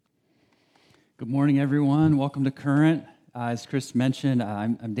Good morning, everyone. Welcome to Current. As Chris mentioned,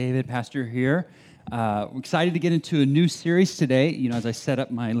 I'm David, pastor here. We're excited to get into a new series today. As I set up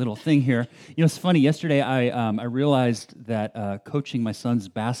my little thing here, it's funny. Yesterday, I realized that coaching my son's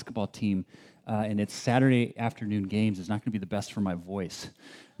basketball team and its Saturday afternoon games is not going to be the best for my voice.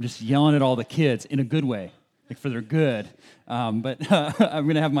 I'm just yelling at all the kids in a good way, like for their good. But I'm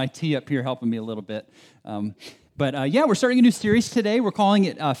going to have my tee up here helping me a little bit. But we're starting a new series today. We're calling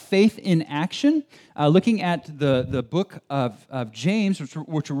it Faith in Action, looking at the book of James,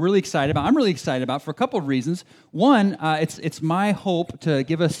 which we're really excited about. I'm really excited about for a couple of reasons. One, it's my hope to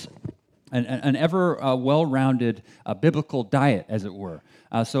give us an ever well-rounded biblical diet, as it were.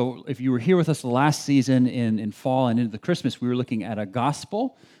 So if you were here with us the last season in fall and into the Christmas, we were looking at a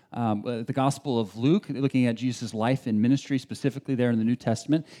gospel, the Gospel of Luke, looking at Jesus' life and ministry specifically there in the New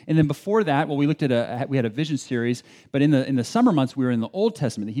Testament. And then before that, we looked at we had a vision series, but in the summer months, we were in the Old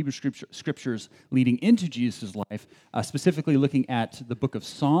Testament, the Hebrew scriptures leading into Jesus' life, specifically looking at the book of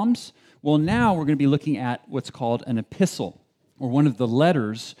Psalms. Well, now we're going to be looking at what's called an epistle, or one of the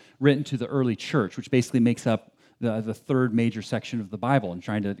letters written to the early church, which basically makes up the third major section of the Bible, and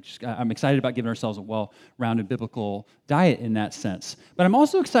I'm excited about giving ourselves a well-rounded biblical diet in that sense. But I'm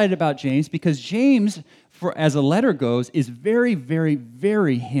also excited about James because James, as a letter goes, is very, very,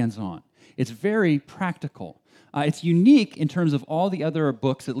 very hands-on. It's very practical. It's unique in terms of all the other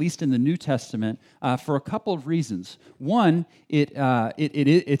books, at least in the New Testament, for a couple of reasons. One,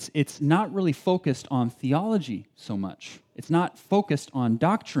 it's not really focused on theology so much. It's not focused on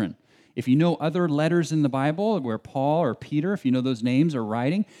doctrine. If you know other letters in the Bible where Paul or Peter, if you know those names, are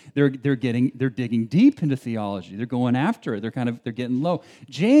writing, they're digging deep into theology. They're going after it. They're getting low.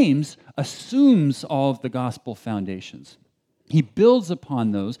 James assumes all of the gospel foundations. He builds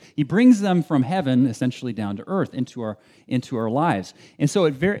upon those. He brings them from heaven, essentially down to earth, into our lives. And so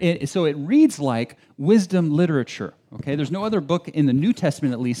it reads like wisdom literature. Okay, there's no other book in the New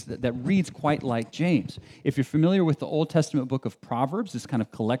Testament, at least, that reads quite like James. If you're familiar with the Old Testament book of Proverbs, this kind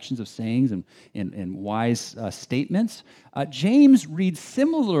of collections of sayings and wise statements, James reads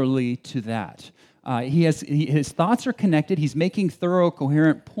similarly to that. His thoughts are connected. He's making thorough,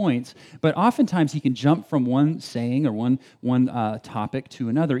 coherent points, but oftentimes he can jump from one saying or one topic to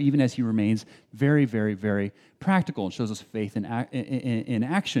another, even as he remains very, very, very practical and shows us faith in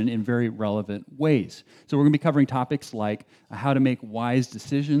action in very relevant ways. So we're going to be covering topics like how to make wise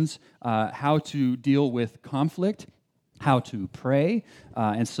decisions, how to deal with conflict, how to pray,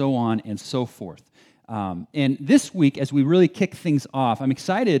 and so on and so forth. And this week, as we really kick things off, I'm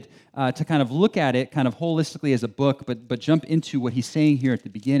excited to kind of look at it kind of holistically as a book, but jump into what he's saying here at the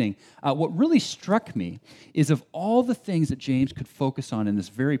beginning. What really struck me is of all the things that James could focus on in this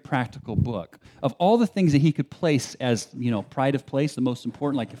very practical book, of all the things that he could place as, pride of place, the most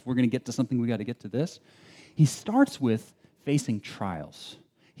important, like if we're going to get to something, we got to get to this. He starts with facing trials.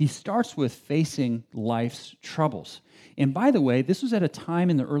 He starts with facing life's troubles. And by the way, this was at a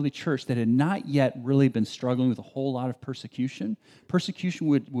time in the early church that had not yet really been struggling with a whole lot of persecution. Persecution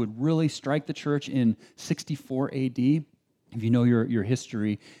would really strike the church in 64 AD. If you know your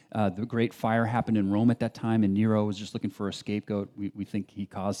history, the Great Fire happened in Rome at that time, and Nero was just looking for a scapegoat. We think he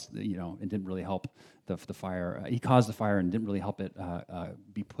caused, and didn't really help the fire. He caused the fire and didn't really help it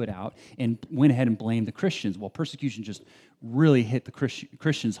be put out, and went ahead and blamed the Christians. Well, persecution just really hit the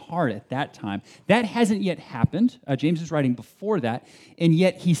Christians hard at that time. That hasn't yet happened. James is writing before that, and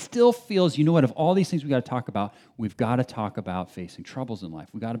yet he still feels, of all these things we've got to talk about, we've got to talk about facing troubles in life.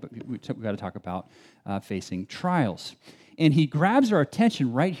 We've got to talk about facing trials. And he grabs our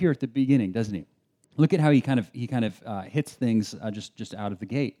attention right here at the beginning, doesn't he? Look at how he kind of hits things just out of the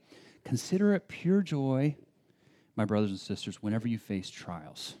gate. Consider it pure joy, my brothers and sisters, whenever you face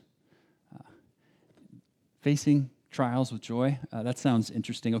trials. Facing trials with joy, that sounds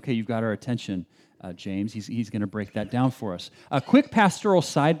interesting. Okay, you've got our attention, James. He's going to break that down for us. A quick pastoral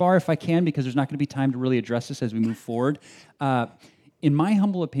sidebar, if I can, because there's not going to be time to really address this as we move forward. In my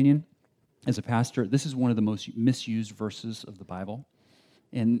humble opinion, as a pastor, this is one of the most misused verses of the Bible,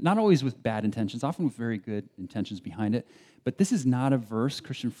 and not always with bad intentions, often with very good intentions behind it, but this is not a verse,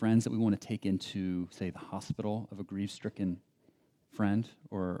 Christian friends, that we want to take into, say, the hospital of a grief-stricken friend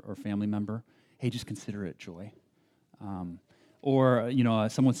or family member. Hey, just consider it joy. Or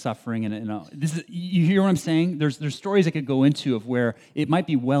someone's suffering, and this is, you hear what I'm saying? There's stories I could go into of where it might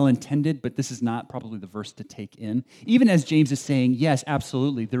be well intended, but this is not probably the verse to take in. Even as James is saying, yes,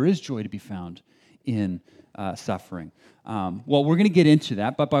 absolutely, there is joy to be found in suffering. Well, we're going to get into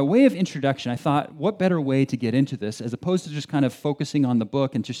that, but by way of introduction, I thought, what better way to get into this as opposed to just kind of focusing on the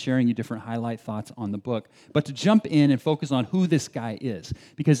book and just sharing you different highlight thoughts on the book, but to jump in and focus on who this guy is.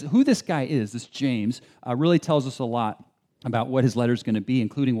 Because who this guy is, this James, really tells us a lot about what his letter is going to be,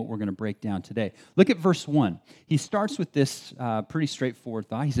 including what we're going to break down today. Look at verse 1. He starts with this pretty straightforward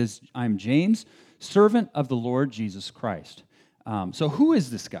thought. He says, I'm James, servant of the Lord Jesus Christ. So who is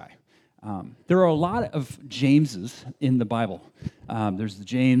this guy? There are a lot of Jameses in the Bible. There's the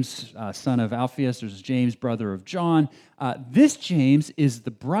James, son of Alphaeus. There's James, brother of John. This James is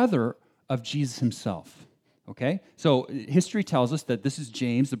the brother of Jesus himself. Okay? So history tells us that this is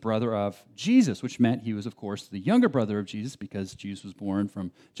James, the brother of Jesus, which meant he was, of course, the younger brother of Jesus because Jesus was born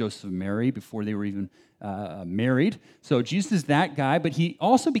from Joseph and Mary before they were even married. So Jesus is that guy, but he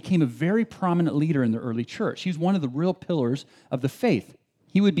also became a very prominent leader in the early church. He's one of the real pillars of the faith.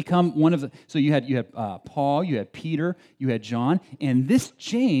 He would become one of the, so you had Paul, you had Peter, you had John, and this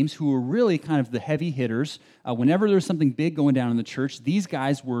James, who were really kind of the heavy hitters, whenever there was something big going down in the church, these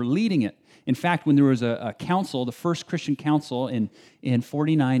guys were leading it. In fact, when there was a council, the first Christian council in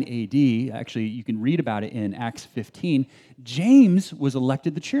 49 AD, actually you can read about it in Acts 15, James was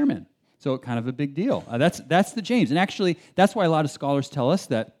elected the chairman. So kind of a big deal. That's the James. And actually, that's why a lot of scholars tell us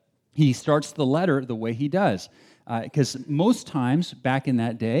that he starts the letter the way he does. Because most times back in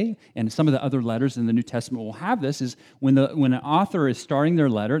that day, and some of the other letters in the New Testament will have this, is when an author is starting their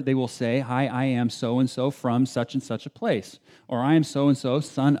letter, they will say, hi, I am so-and-so from such and such a place. Or I am so-and-so,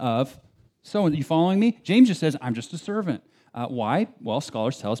 son of so. You following me? James just says, I'm just a servant. Why? Well,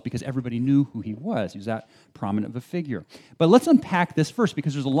 scholars tell us because everybody knew who he was. He was that prominent of a figure. But let's unpack this first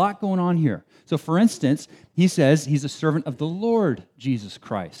because there's a lot going on here. So for instance, he says he's a servant of the Lord Jesus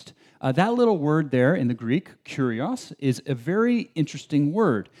Christ. That little word there in the Greek, kurios, is a very interesting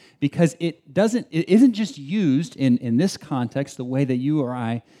word because it isn't just used in this context the way that you or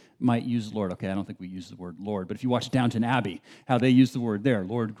I might use Lord. Okay, I don't think we use the word Lord, but if you watch Downton Abbey, how they use the word there,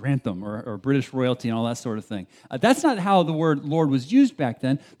 Lord Grantham, or British royalty and all that sort of thing. That's not how the word Lord was used back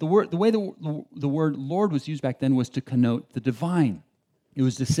then. The way the word Lord was used back then was to connote the divine. It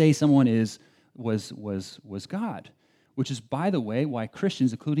was to say someone was God, which is, by the way, why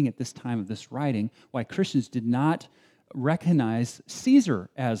Christians, including at this time of this writing, why Christians did not recognize Caesar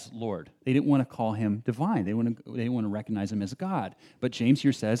as Lord. They didn't want to call him divine. They didn't want to recognize him as God. But James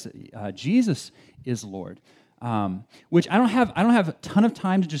here says Jesus is Lord, which I don't have a ton of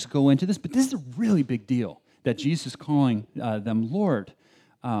time to just go into this, but this is a really big deal that Jesus is calling them Lord.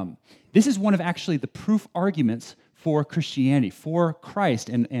 This is one of actually the proof arguments for Christianity, for Christ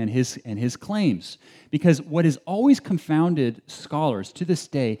and his claims. Because what has always confounded scholars to this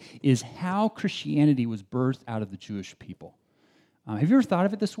day is how Christianity was birthed out of the Jewish people. Have you ever thought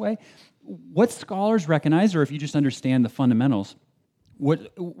of it this way? What scholars recognize, or if you just understand the fundamentals,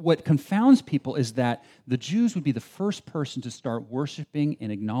 what confounds people is that the Jews would be the first person to start worshiping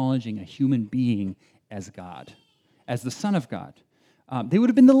and acknowledging a human being as God, as the Son of God. They would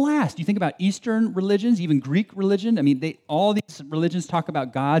have been the last. You think about Eastern religions, even Greek religion. I mean, all these religions talk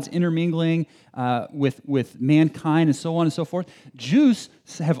about gods intermingling with mankind and so on and so forth. Jews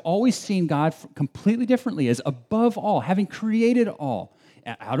have always seen God completely differently, as above all, having created all,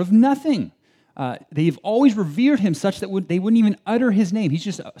 out of nothing. They've always revered him such that they wouldn't even utter his name. He's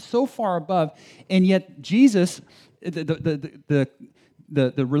just so far above. And yet Jesus,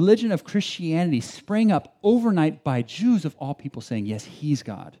 the religion of Christianity sprang up overnight by Jews of all people saying, yes, he's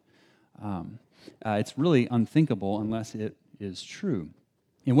God. It's really unthinkable unless it is true.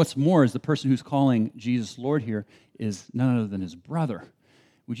 And what's more is the person who's calling Jesus Lord here is none other than his brother.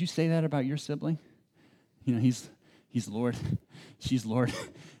 Would you say that about your sibling? You know, he's Lord, she's Lord.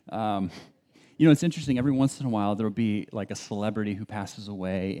 It's interesting. Every once in a while, there'll be like a celebrity who passes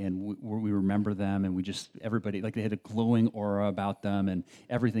away, and we remember them, and everybody, like they had a glowing aura about them, and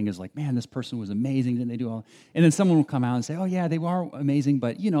everything is like, man, this person was amazing, didn't they do all? And then someone will come out and say, oh yeah, they were amazing,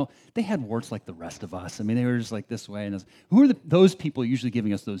 but they had warts like the rest of us. I mean, they were just like this way. And who are those people usually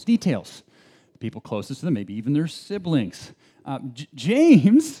giving us those details? The people closest to them, maybe even their siblings.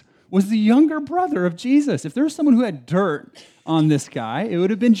 James was the younger brother of Jesus. If there was someone who had dirt on this guy, it would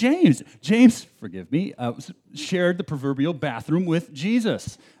have been James. James, forgive me, shared the proverbial bathroom with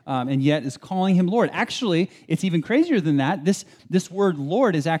Jesus, and yet is calling him Lord. Actually, it's even crazier than that. This word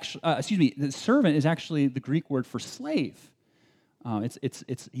Lord is actually, the servant is actually the Greek word for slave.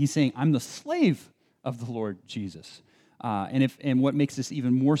 He's saying, I'm the slave of the Lord Jesus. And what makes this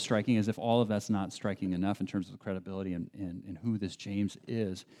even more striking is if all of that's not striking enough in terms of credibility and who this James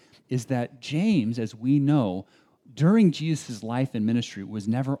is that James, as we know, during Jesus' life and ministry was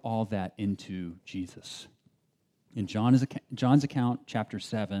never all that into Jesus. In John's account, chapter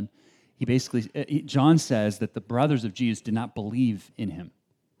 7, John says that the brothers of Jesus did not believe in him.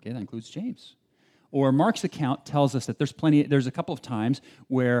 Okay, that includes James. Or Mark's account tells us that there's a couple of times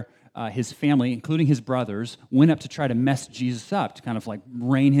where his family, including his brothers, went up to try to mess Jesus up, to kind of like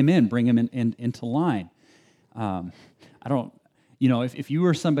rein him in, bring him into line. If you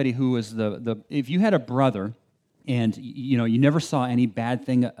were somebody who was if you had a brother and you never saw any bad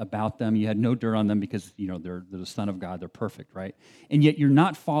thing about them, you had no dirt on them because they're the Son of God, they're perfect, right? And yet you're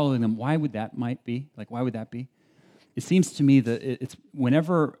not following them. Why would that be? It seems to me that it's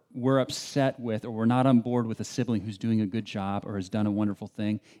whenever we're upset with or we're not on board with a sibling who's doing a good job or has done a wonderful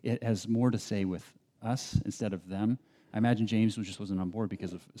thing, it has more to say with us instead of them. I imagine James just wasn't on board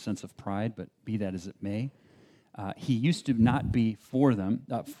because of a sense of pride, but be that as it may. He used to not be for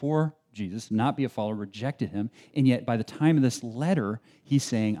Jesus, not be a follower, rejected him, and yet by the time of this letter, he's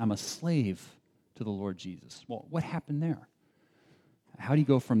saying, I'm a slave to the Lord Jesus. Well, what happened there? How do you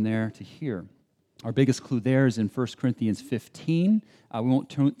go from there to here? Our biggest clue there is in 1 Corinthians 15. We won't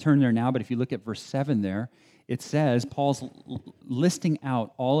turn there now, but if you look at verse 7 there, it says, Paul's listing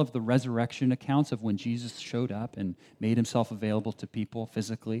out all of the resurrection accounts of when Jesus showed up and made himself available to people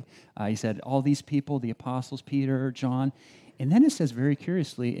physically. He said, all these people, the apostles, Peter, John, and then it says very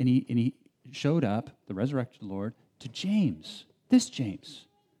curiously, and he showed up, the resurrected Lord, to James, this James.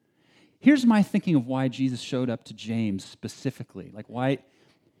 Here's my thinking of why Jesus showed up to James specifically. Like why,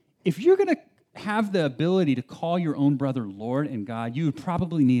 if you're going to have the ability to call your own brother Lord and God, you would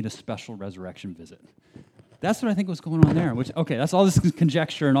probably need a special resurrection visit. That's what I think was going on there. That's all this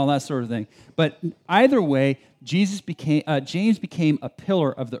conjecture and all that sort of thing. But either way, James became a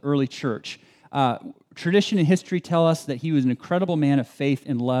pillar of the early church. Tradition and history tell us that he was an incredible man of faith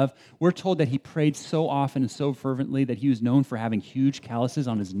and love. We're told that he prayed so often and so fervently that he was known for having huge calluses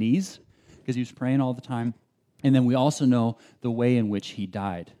on his knees because he was praying all the time. And then we also know the way in which he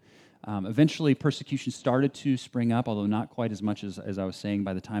died. Eventually, persecution started to spring up, although not quite as much as I was saying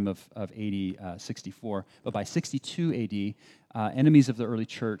by the time of AD 64. But by 62 AD, enemies of the early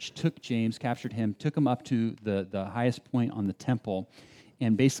church took James, captured him, took him up to the highest point on the temple,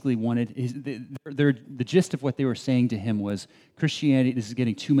 and basically wanted the gist of what they were saying to him was, Christianity, this is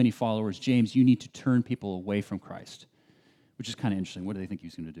getting too many followers. James, you need to turn people away from Christ, which is kind of interesting. What do they think he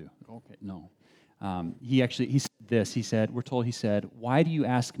was going to do? Okay, no. He said this. He said, why do you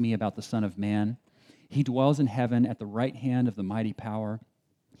ask me about the Son of Man? He dwells in heaven at the right hand of the mighty power.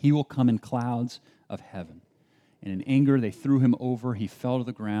 He will come in clouds of heaven. And in anger, they threw him over. He fell to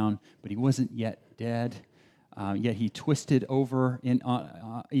the ground, but he wasn't yet dead. Yet he twisted over,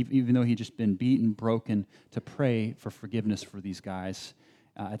 even though he'd just been beaten, broken, to pray for forgiveness for these guys.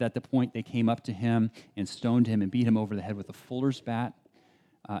 At that point, they came up to him and stoned him and beat him over the head with a fuller's bat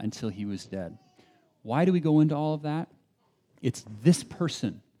until he was dead. Why do we go into all of that? It's this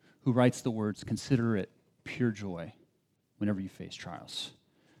person who writes the words, consider it pure joy whenever you face trials.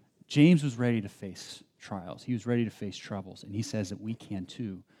 James was ready to face trials. He was ready to face troubles, and he says that we can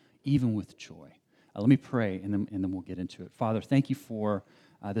too, even with joy. Let me pray, and then we'll get into it. Father, thank you for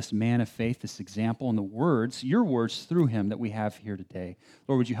this man of faith, this example, and the words, your words through him that we have here today.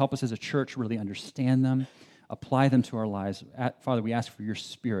 Lord, would you help us as a church really understand them, apply them to our lives? Father, we ask for your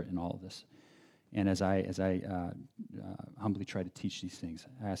Spirit in all of this. And as I humbly try to teach these things,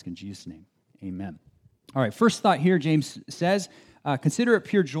 I ask in Jesus' name, amen. All right, first thought here, James says, consider it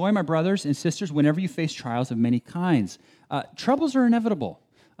pure joy, my brothers and sisters, whenever you face trials of many kinds. Troubles are inevitable.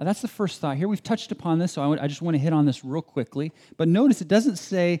 That's the first thought here. We've touched upon this, so I just want to hit on this real quickly. But notice it doesn't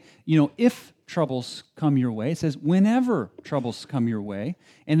say, if troubles come your way. It says whenever troubles come your way.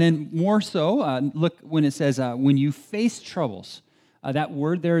 And then more so, look when it says when you face troubles. That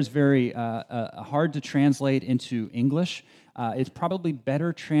word there is very hard to translate into English. It's probably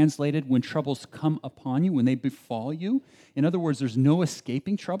better translated when troubles come upon you, when they befall you. In other words, there's no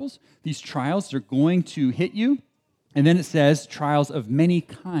escaping troubles. These trials, they're going to hit you. And then it says trials of many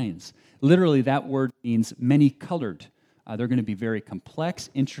kinds. Literally, that word means many-colored. They're going to be very complex,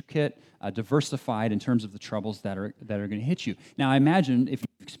 intricate, diversified in terms of the troubles that are going to hit you. Now, I imagine if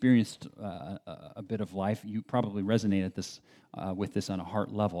you've experienced a bit of life, you probably resonate with this on a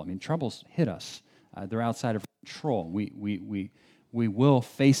heart level. I mean, troubles hit us. They're outside of control. We will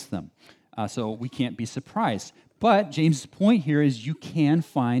face them, so we can't be surprised. But James' point here is you can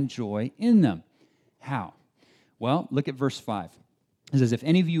find joy in them. How? Well, look at verse 5. It says, if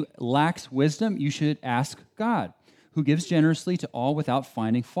any of you lacks wisdom, you should ask God, who gives generously to all without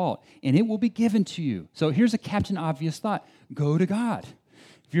finding fault, and it will be given to you. So here's a Captain Obvious thought. Go to God.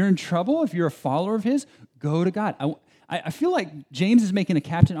 If you're in trouble, if you're a follower of his, go to God. I feel like James is making a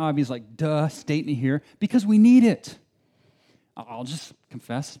Captain Obvious, like, duh, statement here because we need it. I'll just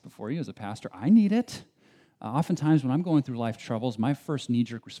confess before you as a pastor, I need it. Oftentimes when I'm going through life troubles, my first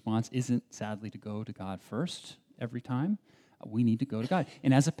knee-jerk response isn't, sadly, to go to God first every time. We need to go to God.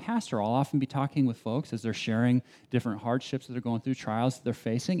 And as a pastor, I'll often be talking with folks as they're sharing different hardships that they're going through, trials that they're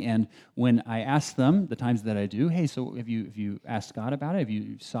facing. And when I ask them, the times that I do, hey, so have you asked God about it? Have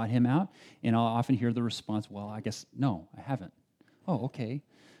you sought him out? And I'll often hear the response, well, I guess, no, I haven't. Oh, okay.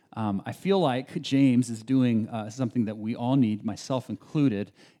 I feel like James is doing something that we all need, myself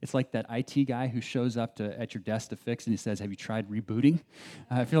included. It's like that IT guy who shows up at your desk to fix and he says, have you tried rebooting?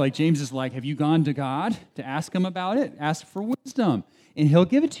 I feel like James is like, have you gone to God to ask him about it? Ask for wisdom, and he'll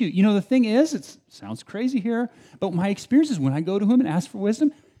give it to you. You know, the thing is, it sounds crazy here, but my experience is when I go to him and ask for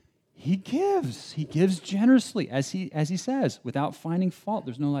wisdom, he gives. He gives generously, as he says, without finding fault.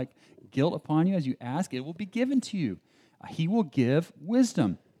 There's no like guilt upon you as you ask. It will be given to you. He will give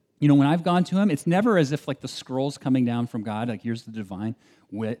wisdom. You know, when I've gone to him, it's never as if like the scroll's coming down from God, like here's the divine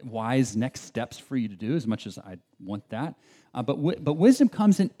wise next steps for you to do, as much as I want that. But wisdom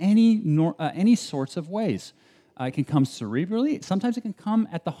comes in any sorts of ways. It can come cerebrally. Sometimes it can come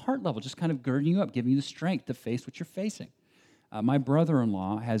at the heart level, just kind of girding you up, giving you the strength to face what you're facing. My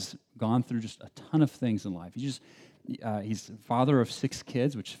brother-in-law has gone through just a ton of things in life. He's the father of 6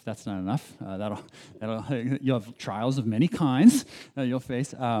 kids, which if that's not enough, you'll have trials of many kinds you'll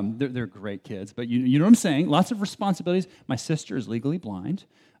face. They're great kids, but you know what I'm saying? Lots of responsibilities. My sister is legally blind.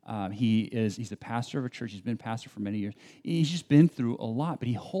 He's a pastor of a church. He's been pastor for many years. He's just been through a lot, but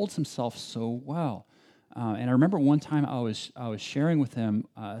he holds himself so well. And I remember one time I was sharing with him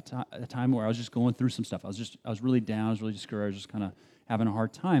a time where I was just going through some stuff. I was really down. I was really discouraged. Just kind of having a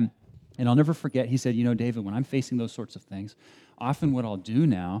hard time. And I'll never forget, he said, you know, David, when I'm facing those sorts of things, often what I'll do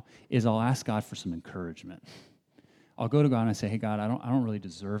now is I'll ask God for some encouragement. I'll go to God and I say, hey, God, I don't really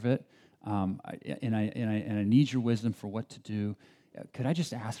deserve it, and I need your wisdom for what to do. Could I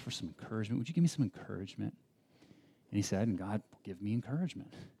just ask for some encouragement? Would you give me some encouragement? And he said, and God, give me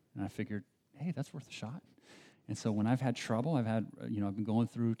encouragement. And I figured, hey, that's worth a shot. And so when I've had trouble, I've been going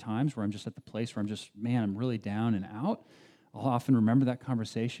through times where I'm just at the place where I'm really down and out. I'll often remember that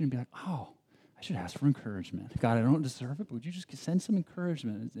conversation and be like, oh, I should ask for encouragement. God, I don't deserve it, but would you just send some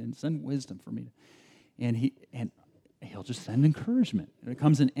encouragement and send wisdom for me? And he'll just send encouragement. And it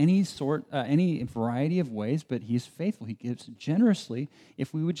comes in any variety of ways, but he's faithful. He gives generously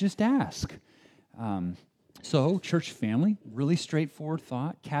if we would just ask. So, church family, really straightforward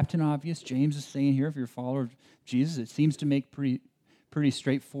thought. Captain Obvious, James is saying here, if you're a follower of Jesus, it seems to make pretty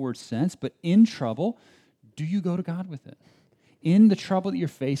straightforward sense. But in trouble, do you go to God with it? In the trouble that you're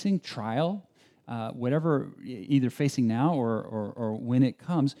facing, trial, whatever, either facing now or when it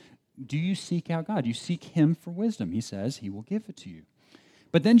comes, do you seek out God? Do you seek him for wisdom? He says he will give it to you.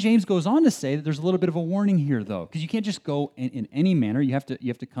 But then James goes on to say that there's a little bit of a warning here, though, because you can't just go in any manner. You have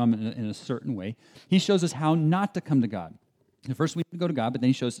to come in a certain way. He shows us how not to come to God. First, we need to go to God, but then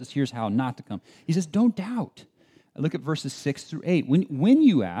he shows us here's how not to come. He says, don't doubt. Look at verses 6 through 8. When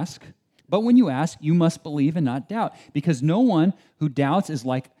you ask, you must believe and not doubt, because the one who doubts is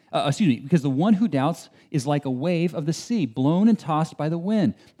like a wave of the sea, blown and tossed by the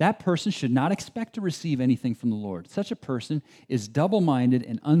wind. That person should not expect to receive anything from the Lord. Such a person is double-minded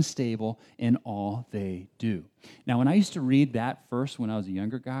and unstable in all they do. Now, when I used to read that verse when I was a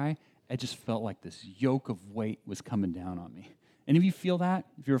younger guy, it just felt like this yoke of weight was coming down on me. Any of you feel that?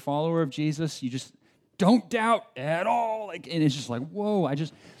 If you're a follower of Jesus, you just don't doubt at all. And it's just like, whoa,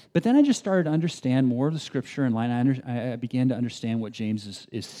 But then I just started to understand more of the Scripture, and I began to understand what James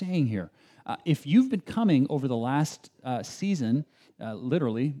is saying here. If you've been coming over the last season,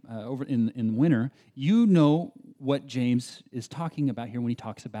 literally over in winter, you know what James is talking about here when he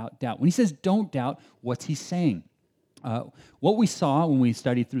talks about doubt. When he says don't doubt, what's he saying? What we saw when we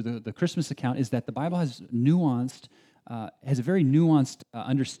studied through the Christmas account is that the Bible has a very nuanced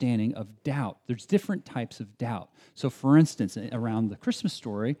understanding of doubt. There's different types of doubt. So, for instance, around the Christmas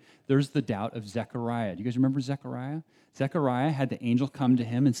story, there's the doubt of Zechariah. Do you guys remember Zechariah? Zechariah had the angel come to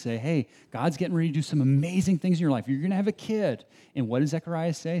him and say, hey, God's getting ready to do some amazing things in your life. You're going to have a kid. And what did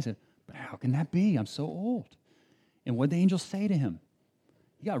Zechariah say? He said, but how can that be? I'm so old. And what did the angel say to him?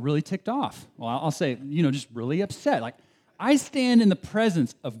 He got really ticked off. Well, I'll say, just really upset. Like, I stand in the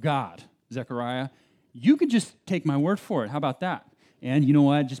presence of God, Zechariah. You could just take my word for it. How about that? And you know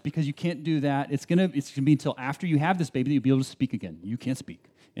what? Just because you can't do that, it's gonna be until after you have this baby that you'll be able to speak again. You can't speak.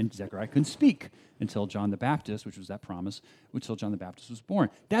 And Zechariah couldn't speak until John the Baptist, which was that promise, until John the Baptist was born.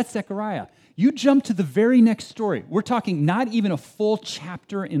 That's Zechariah. You jump to the very next story. We're talking not even a full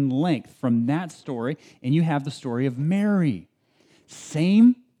chapter in length from that story, and you have the story of Mary.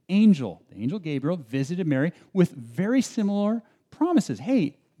 Same angel, the angel Gabriel, visited Mary with very similar promises.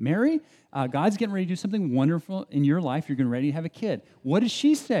 Hey, Mary, God's getting ready to do something wonderful in your life. You're getting ready to have a kid. What did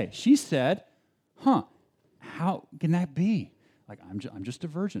she say? She said, how can that be? Like, I'm just a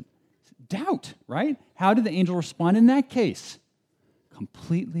virgin. Doubt, right? How did the angel respond in that case?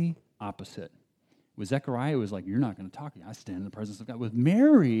 Completely opposite. With Zechariah, it was like, you're not going to talk. I stand in the presence of God. With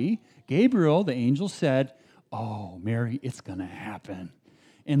Mary, Gabriel, the angel said, oh, Mary, it's going to happen.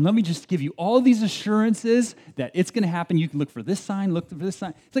 And let me just give you all these assurances that it's going to happen. You can look for this sign, look for this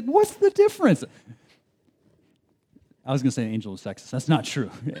sign. It's like, what's the difference? I was going to say an angel was sexist. That's not true.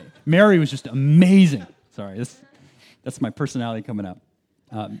 Mary was just amazing. Sorry, that's my personality coming out.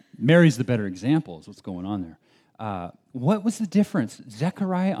 Mary's the better example is what's going on there. What was the difference?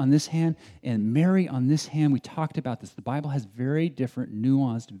 Zechariah on this hand and Mary on this hand, we talked about this. The Bible has very different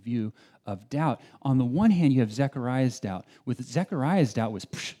nuanced view of doubt. On the one hand, you have Zechariah's doubt. With Zechariah's doubt was,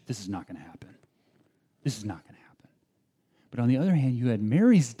 this is not going to happen. This is not going to happen. But on the other hand, you had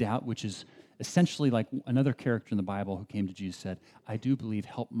Mary's doubt, which is essentially like another character in the Bible who came to Jesus and said, I do believe,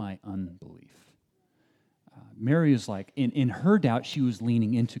 help my unbelief. Mary is like, in her doubt, she was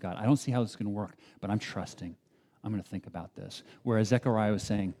leaning into God. I don't see how this is going to work, but I'm trusting. I'm going to think about this. Whereas Zechariah was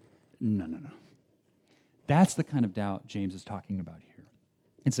saying, no. That's the kind of doubt James is talking about here.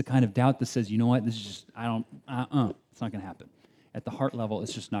 It's the kind of doubt that says, you know what, this is just, it's not going to happen. At the heart level,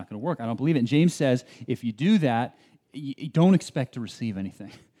 it's just not going to work. I don't believe it. And James says, if you do that, you don't expect to receive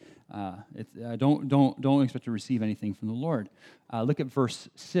anything. Don't expect to receive anything from the Lord. Look at verse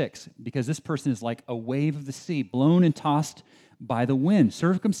 6, because this person is like a wave of the sea, blown and tossed by the wind.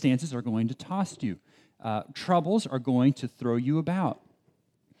 Circumstances are going to toss you. Troubles are going to throw you about.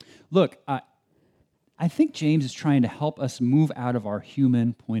 Look, I think James is trying to help us move out of our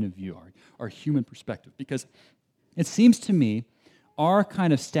human point of view, our human perspective, because it seems to me our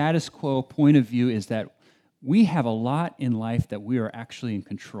kind of status quo point of view is that we have a lot in life that we are actually in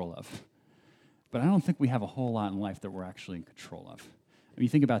control of. But I don't think we have a whole lot in life that we're actually in control of. When you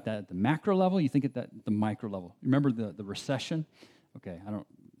think about that at the macro level, you think at the micro level. Remember the recession? Okay,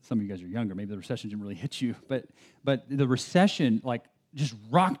 some of you guys are younger, maybe the recession didn't really hit you, but the recession like just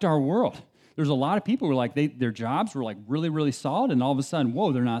rocked our world. There's a lot of people who were like, their jobs were like really, really solid, and all of a sudden,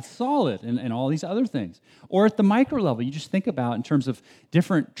 whoa, they're not solid, and all these other things. Or at the micro level, you just think about in terms of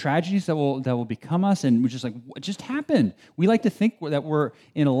different tragedies that will become us, and we're just like, what just happened? We like to think that we're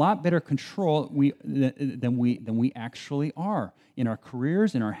in a lot better control than we actually are in our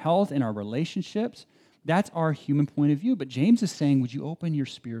careers, in our health, in our relationships. That's our human point of view. But James is saying, would you open your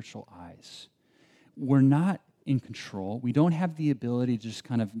spiritual eyes? We're not in control. We don't have the ability to just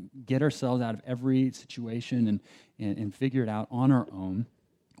kind of get ourselves out of every situation and figure it out on our own,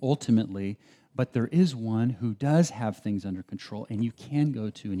 ultimately. But there is one who does have things under control, and you can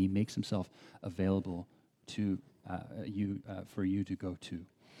go to, and he makes himself available to for you to go to.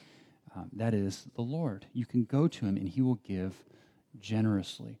 That is the Lord. You can go to him, and he will give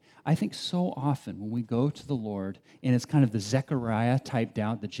generously. I think so often when we go to the Lord, and it's kind of the Zechariah type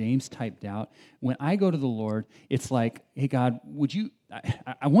doubt, the James type doubt, when I go to the Lord, it's like, hey, God, would you,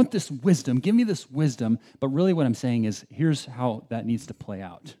 I want this wisdom, give me this wisdom, but really what I'm saying is, here's how that needs to play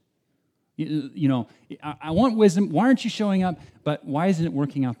out. You know, I want wisdom, why aren't you showing up, but why isn't it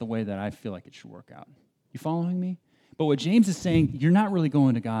working out the way that I feel like it should work out? You following me? But what James is saying, you're not really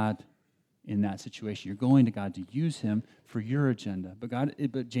going to God in that situation. You're going to God to use him for your agenda.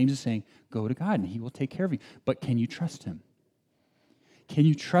 But James is saying, go to God and he will take care of you. But can you trust him? Can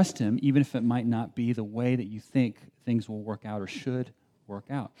you trust him even if it might not be the way that you think things will work out or should work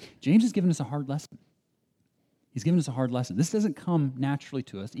out? James has given us a hard lesson. He's given us a hard lesson. This doesn't come naturally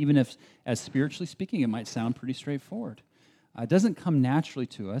to us, even if, as spiritually speaking, it might sound pretty straightforward. It doesn't come naturally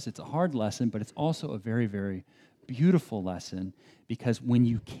to us. It's a hard lesson, but it's also a very, very beautiful lesson, because when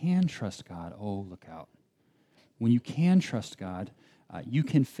you can trust God, oh, look out. When you can trust God, you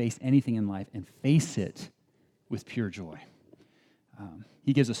can face anything in life and face it with pure joy.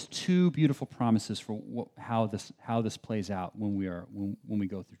 He gives us two beautiful promises for how this plays out when we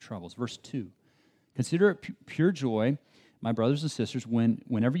go through troubles. Verse 2, consider it pure joy, my brothers and sisters,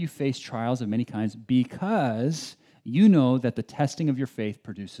 whenever you face trials of many kinds, because you know that the testing of your faith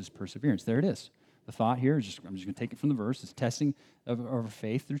produces perseverance. There it is. The thought here is I'm just going to take it from the verse. It's testing of our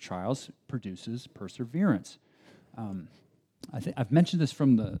faith through trials produces perseverance. I've mentioned this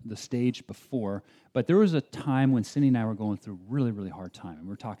from the stage before, but there was a time when Cindy and I were going through a really, really hard time. And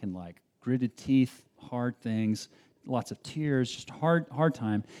we're talking like gritted teeth, hard things, lots of tears, just hard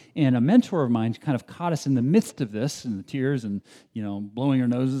time. And a mentor of mine kind of caught us in the midst of this, and the tears, and blowing our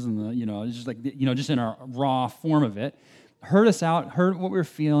noses, and just like just in our raw form of it, heard us out, heard what we were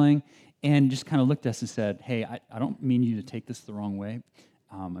feeling, and just kind of looked at us and said, "Hey, I don't mean you to take this the wrong way.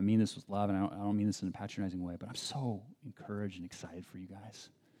 I mean this with love, and I don't mean this in a patronizing way, but I'm so encouraged and excited for you guys."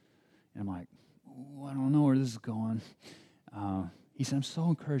 And I'm like, I don't know where this is going. He said, "I'm so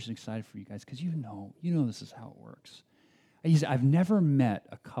encouraged and excited for you guys because you know this is how it works." He said, "I've never met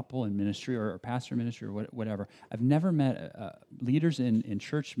a couple in ministry or a pastor in ministry or whatever. I've never met leaders in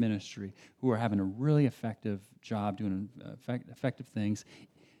church ministry who are having a really effective job, doing effective things,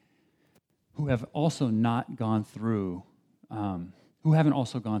 who have also not gone through who haven't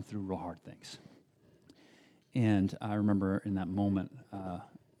also gone through real hard things." And I remember in that moment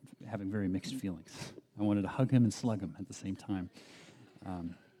having very mixed feelings. I wanted to hug him and slug him at the same time.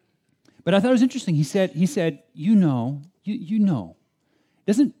 But I thought it was interesting. He said, you know.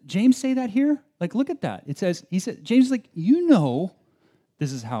 Doesn't James say that here? Like, look at that. James is like,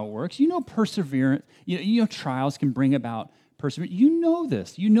 this is how it works. Perseverance, trials can bring about perseverance.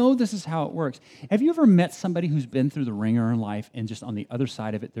 This is how it works. Have you ever met somebody who's been through the ringer in life and just on the other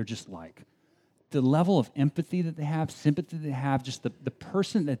side of it, they're just like, the level of empathy that they have, sympathy they have, just the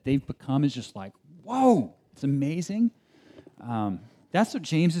person that they've become is just like, whoa, it's amazing. That's what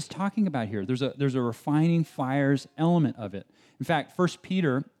James is talking about here. There's a refining fires element of it. In fact, 1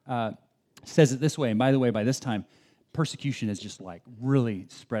 Peter says it this way, and by the way, by this time, persecution is just like really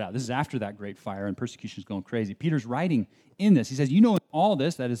spread out. This is after that great fire, and persecution is going crazy. Peter's writing in this. He says, in all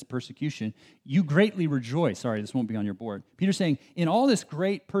this, that is persecution, you greatly rejoice. Sorry, this won't be on your board. Peter's saying, in all this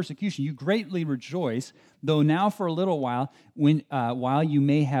great persecution, you greatly rejoice, though now for a little while, while you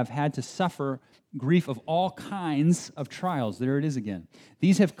may have had to suffer grief of all kinds of trials. There it is again.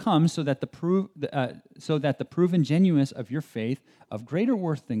 These have come so that the proven genuineness of your faith, of greater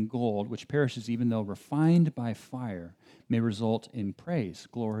worth than gold, which perishes even though refined by fire, may result in praise,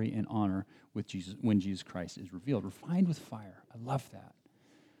 glory, and honor with Jesus when Jesus Christ is revealed. Refined with fire. I love that.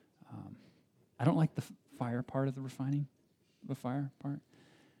 I don't like the fire part of the refining, the fire part,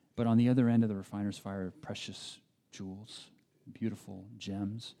 but on the other end of the refiner's fire, precious jewels, beautiful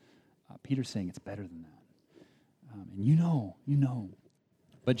gems. Peter's saying it's better than that. And you know.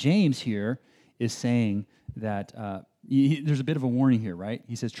 But James here is saying that there's a bit of a warning here, right?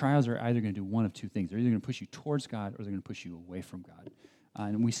 He says trials are either going to do one of two things. They're either going to push you towards God or they're going to push you away from God.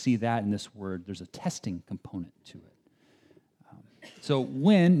 And we see that in this word. There's a testing component to it. So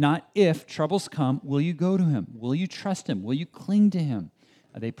when, not if, troubles come, will you go to him? Will you trust him? Will you cling to him?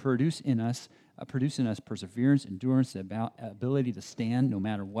 They produce in us perseverance, endurance, the ability to stand no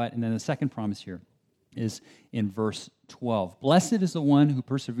matter what. And then the second promise here is in verse 12. Blessed is the one who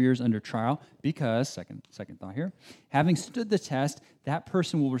perseveres under trial, because, second thought here, having stood the test, that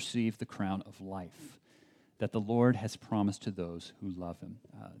person will receive the crown of life that the Lord has promised to those who love him.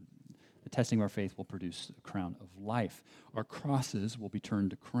 The testing of our faith will produce a crown of life. Our crosses will be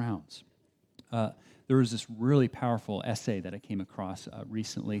turned to crowns. There was this really powerful essay that I came across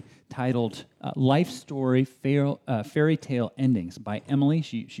recently titled Life Story Fairy Tale Endings by Emily.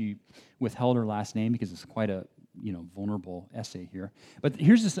 She withheld her last name because it's quite a vulnerable essay here. But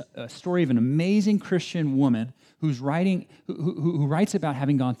here's this story of an amazing Christian woman who writes about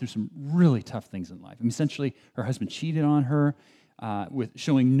having gone through some really tough things in life. I mean, essentially, her husband cheated on her, with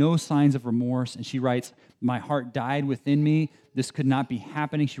showing no signs of remorse. And she writes, "My heart died within me. This could not be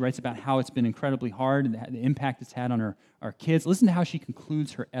happening." She writes about how it's been incredibly hard and the impact it's had on our kids. Listen to how she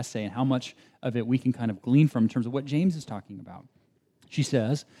concludes her essay and how much of it we can kind of glean from in terms of what James is talking about. She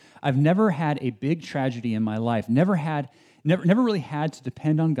says, "I've never had a big tragedy in my life, never really had to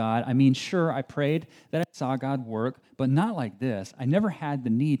depend on God. I mean, sure, I prayed that I saw God work, but not like this. I never had the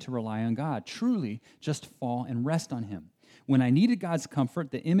need to rely on God, truly just fall and rest on him. When I needed God's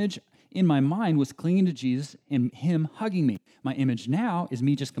comfort, the image in my mind was clinging to Jesus and him hugging me. My image now is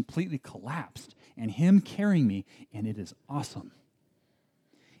me just completely collapsed and him carrying me, and it is awesome.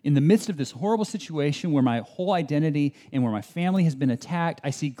 In the midst of this horrible situation where my whole identity and where my family has been attacked,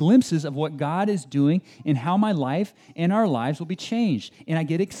 I see glimpses of what God is doing and how my life and our lives will be changed. And I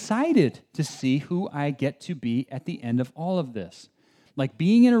get excited to see who I get to be at the end of all of this. Like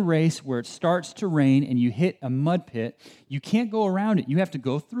being in a race where it starts to rain and you hit a mud pit, you can't go around it. You have to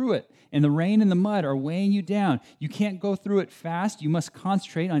go through it. And the rain and the mud are weighing you down. You can't go through it fast. You must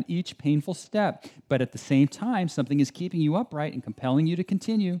concentrate on each painful step. But at the same time, something is keeping you upright and compelling you to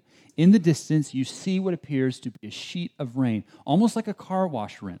continue. In the distance, you see what appears to be a sheet of rain, almost like a car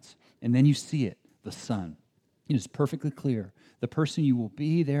wash rinse. And then you see it, the sun. It is perfectly clear. The person you will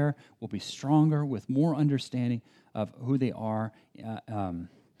be there will be stronger with more understanding of who they are.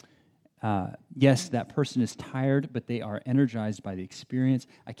 Yes, that person is tired, but they are energized by the experience.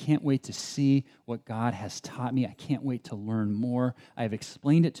 I can't wait to see what God has taught me. I can't wait to learn more. I have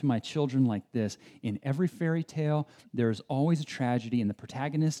explained it to my children like this. In every fairy tale, there is always a tragedy, and the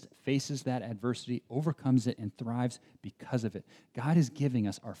protagonist faces that adversity, overcomes it, and thrives because of it. God is giving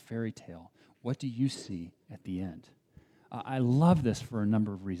us our fairy tale. What do you see at the end? I love this for a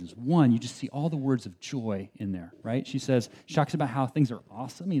number of reasons. One, you just see all the words of joy in there, right? She talks about how things are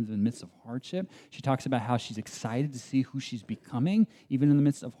awesome even in the midst of hardship. She talks about how she's excited to see who she's becoming even in the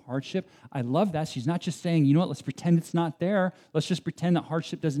midst of hardship. I love that. She's not just saying, you know what, let's pretend it's not there. Let's just pretend that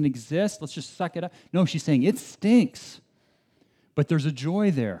hardship doesn't exist. Let's just suck it up. No, she's saying it stinks, but there's a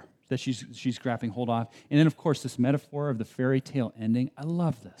joy there that she's grabbing hold of. And then, of course, this metaphor of the fairy tale ending. I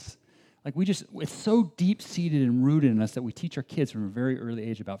love this. Like it's so deep-seated and rooted in us that we teach our kids from a very early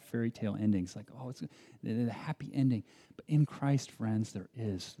age about fairy tale endings. Like, it's the happy ending. But in Christ, friends, there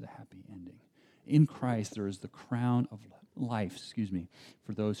is the happy ending. In Christ, there is the crown of life,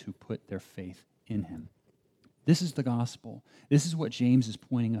 for those who put their faith in him. This is the gospel. This is what James is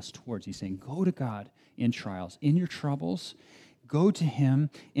pointing us towards. He's saying, go to God in trials, in your troubles. Go to him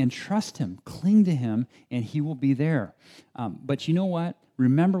and trust him. Cling to him, and he will be there. But you know what?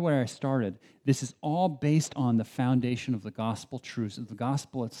 Remember where I started. This is all based on the foundation of the gospel truths, of the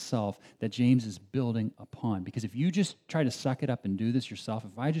gospel itself that James is building upon. Because if you just try to suck it up and do this yourself,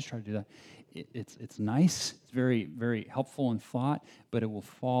 if I just try to do that, it's nice, it's very, very helpful in thought, but it will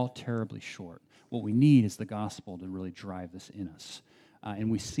fall terribly short. What we need is the gospel to really drive this in us. And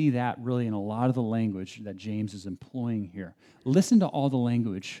we see that really in a lot of the language that James is employing here. Listen to all the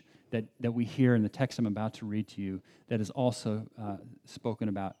language that we hear in the text I'm about to read to you that is also spoken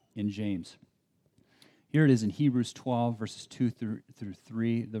about in James. Here it is in Hebrews 12, verses 2 through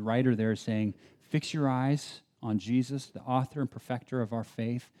 3. The writer there is saying, fix your eyes on Jesus, the author and perfecter of our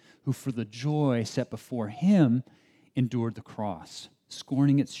faith, who for the joy set before him endured the cross,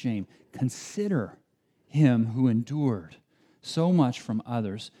 scorning its shame. Consider him who endured so much from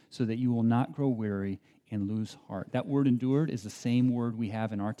others so that you will not grow weary and lose heart. That word endured is the same word we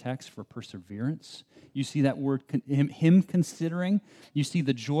have in our text for perseverance. You see that word, him considering. You see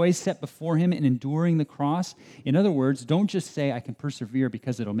the joy set before him in enduring the cross. In other words, don't just say, I can persevere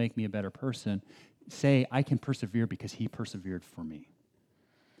because it'll make me a better person. Say, I can persevere because he persevered for me.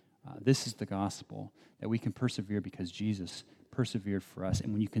 This is the gospel, that we can persevere because Jesus persevered for us.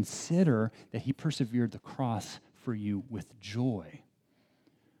 And when you consider that he persevered the cross for you with joy,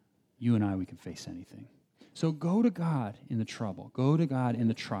 you and we can face anything. So go to God in the trouble. Go to God in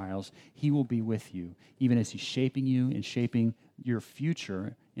the trials. He will be with you, even as he's shaping you and shaping your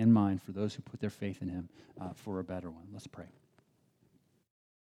future and mine for those who put their faith in him for a better one. Let's pray.